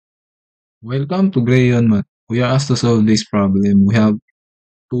Welcome to GrayYeon, man. We are asked to solve this problem. We have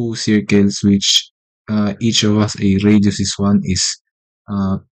two circles which each of us a radius is one is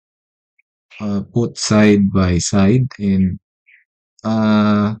uh, put side by side in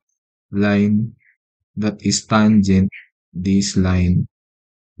a line that is tangent this line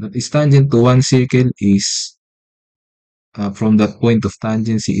that is tangent to one circle is from that point of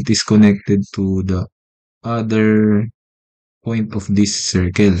tangency it is connected to the other point of this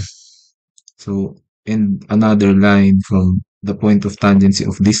circle. So and another line from the point of tangency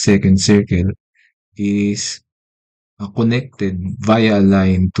of this second circle is connected via a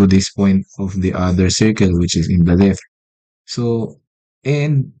line to this point of the other circle which is in the left. So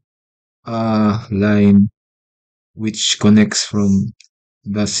and a line which connects from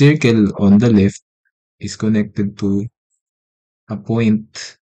the circle on the left is connected to a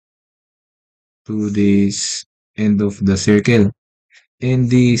point to this end of the circle, and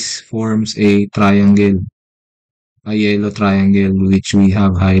this forms a triangle, a yellow triangle which we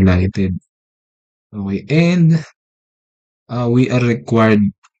have highlighted. Okay, and we are required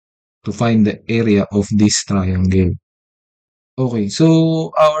to find the area of this triangle. Okay,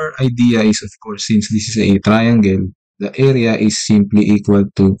 so our idea is, of course, since this is a triangle, the area is simply equal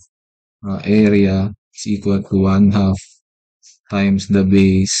to area is equal to 1/2 times the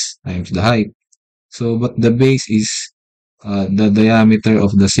base times the height. So, but the base is the diameter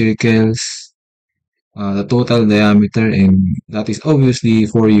of the circles, the total diameter, and that is obviously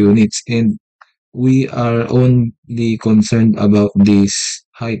 4 units. And we are only concerned about this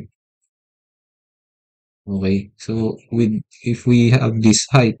height. Okay, so with if we have this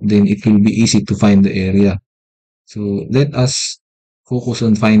height, then it will be easy to find the area. So let us focus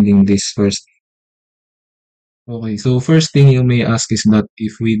on finding this first. Okay, so first thing you may ask is that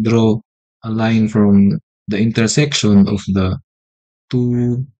if we draw a line from the intersection of the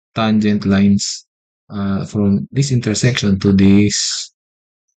two tangent lines from this intersection to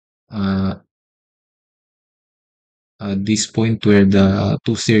uh, this point where the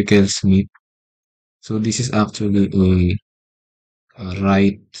two circles meet. So this is actually a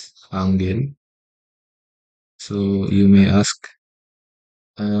right angle. So you may ask,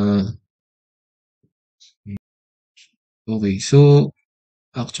 uh, okay, so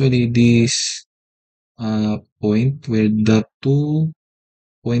actually this point where the two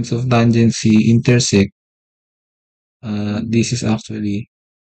points of tangency intersect, this is actually,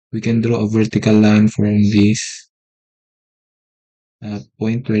 we can draw a vertical line from this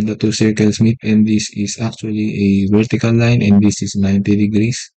point where the two circles meet, and this is actually a vertical line, and this is 90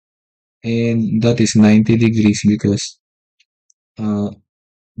 degrees. And that is 90 degrees because uh,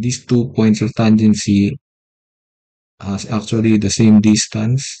 these two points of tangency has actually the same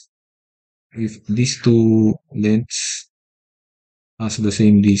distance. If these two lengths has the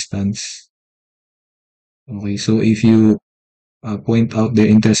same distance. Okay, so if you point out their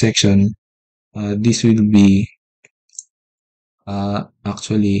intersection, this will be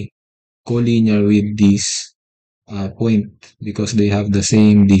actually collinear with this point because they have the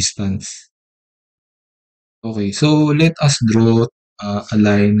same distance. Okay, so let us draw a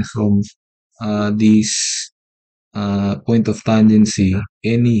line from this point of tangency,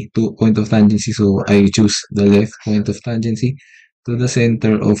 any two point of tangency. So I choose the left point of tangency to the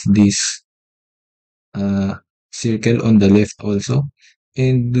center of this uh, circle on the left also.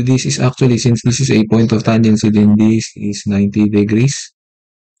 And this is actually, since this is a point of tangency, then this is 90 degrees.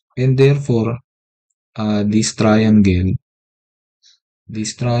 And therefore, this triangle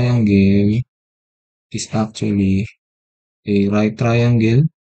is actually a right triangle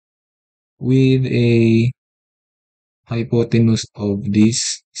with a hypotenuse of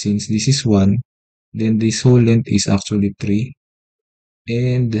this, since this is 1, then this whole length is actually 3.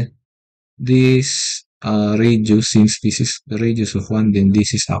 And this radius, since this is the radius of 1, then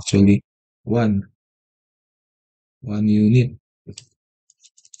this is actually 1 unit.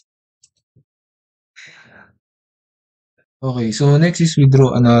 Okay, so next is we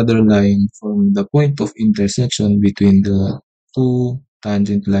draw another line from the point of intersection between the two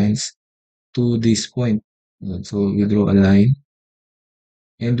tangent lines to this point. So we draw a line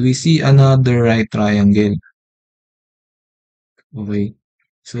and we see another right triangle. Okay,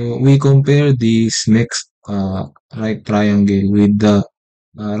 so we compare this next right triangle with the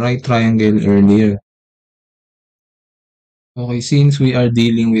right triangle earlier. Okay, since we are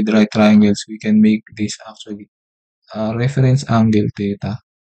dealing with right triangles, we can make this actually reference angle theta.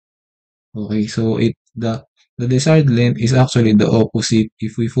 Okay, so the desired length is actually the opposite.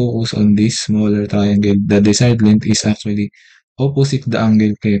 If we focus on this smaller triangle, the desired length is actually opposite the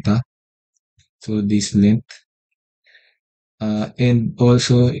angle theta. So this length, and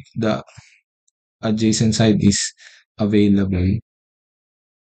also adjacent side is available.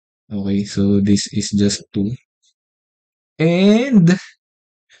 Okay, so this is just 2. And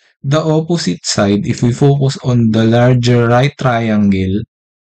the opposite side, if we focus on the larger right triangle,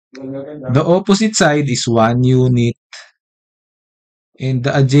 the opposite side is 1 unit and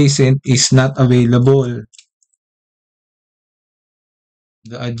the adjacent is not available.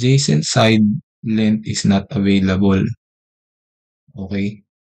 The adjacent side length is not available. Okay.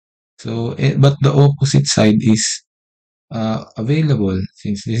 So, but the opposite side is available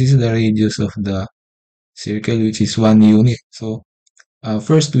since this is the radius of the circle, which is 1 unit. So,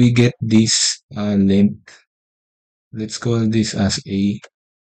 first we get this length. Let's call this as A.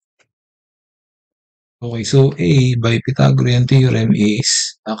 Okay, so A by Pythagorean theorem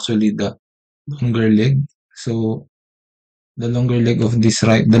is actually the longer leg. So, the longer leg of this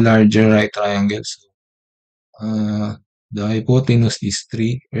the larger right triangle. So, the hypotenuse is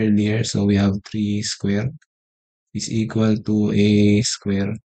 3 earlier. So, we have 3 squared is equal to A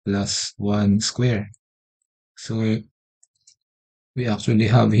square plus 1 square. So, we actually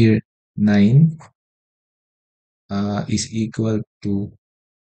have here 9 is equal to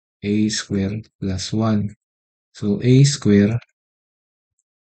A square plus 1. So, A square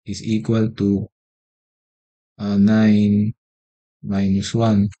is equal to 9 minus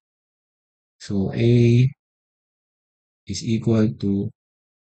 1. So, A is equal to,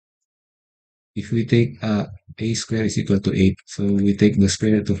 if we take A square is equal to 8. So, we take the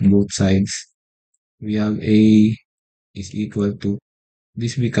square root of both sides. We have A is equal to,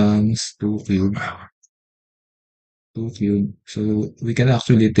 this becomes 2 cubed. 2 cubed. So, we can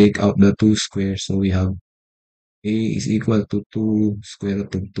actually take out the 2 squares. So, we have A is equal to 2 square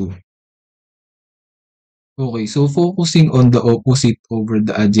root of 2. Okay, so focusing on the opposite over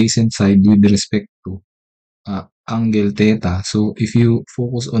the adjacent side with respect to angle theta. So if you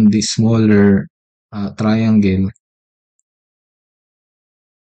focus on this smaller triangle,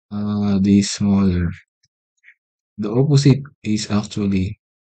 this smaller, the opposite is actually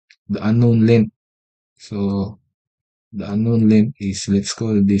the unknown length. So the unknown length is, let's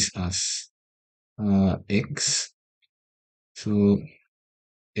call this as x. So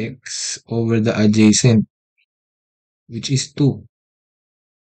x over the adjacent, which is 2.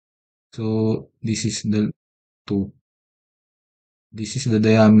 So this is the 2. This is the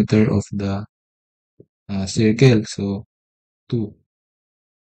diameter of the circle. So 2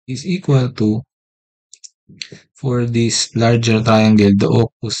 is equal to, for this larger triangle, the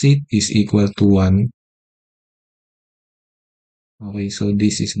opposite is equal to 1. Okay, so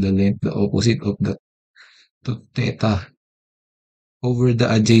this is the length, the opposite of the theta over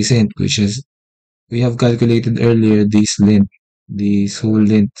the adjacent, which is, we have calculated earlier this length, this whole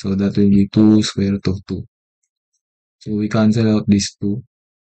length. So that will be 2 square root of 2. So we cancel out this 2.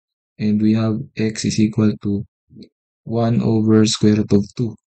 And we have x is equal to 1 over square root of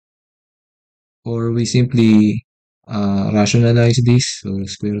 2. Or we simply rationalize this. So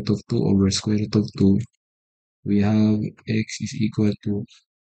square root of 2 over square root of 2. We have x is equal to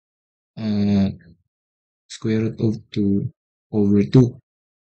uh, square root of 2 over 2.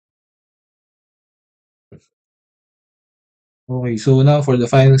 Okay, so now for the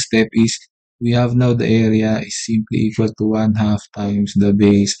final step is, we have now the area is simply equal to 1/2 times the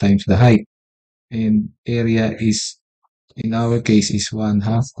base times the height. And area is, in our case, is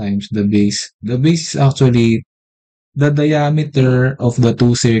 1/2 times the base. The base is actually the diameter of the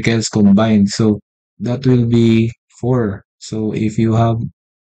two circles combined. So that will be 4. So if you have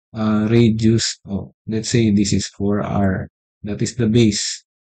radius, let's say this is 4r, that is the base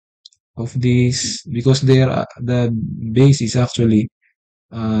of this, because there the base is actually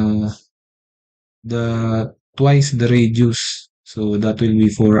uh, the twice the radius, so that will be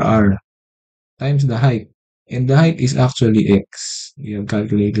 4r times the height, and the height is actually x, we have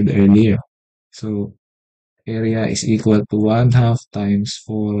calculated earlier. So area is equal to 1/2 times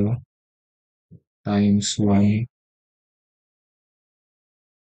 4 times 1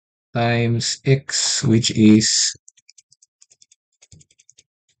 times x, which is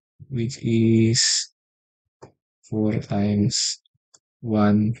 4 times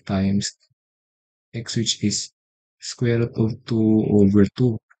 1 times x, which is square root of 2 over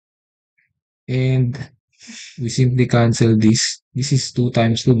 2. And we simply cancel this. This is 2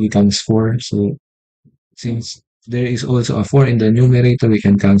 times 2 becomes 4. So since there is also a 4 in the numerator, we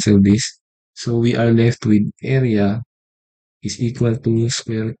can cancel this. So we are left with area is equal to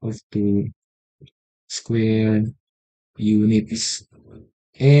square root of 2 square units.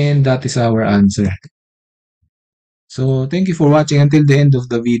 And that is our answer. So thank you for watching until the end of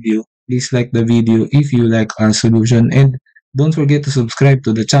the video. Please like the video if you like our solution, and don't forget to subscribe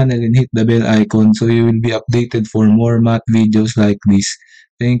to the channel and hit the bell icon so you will be updated for more math videos like this.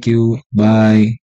 Thank you. Bye.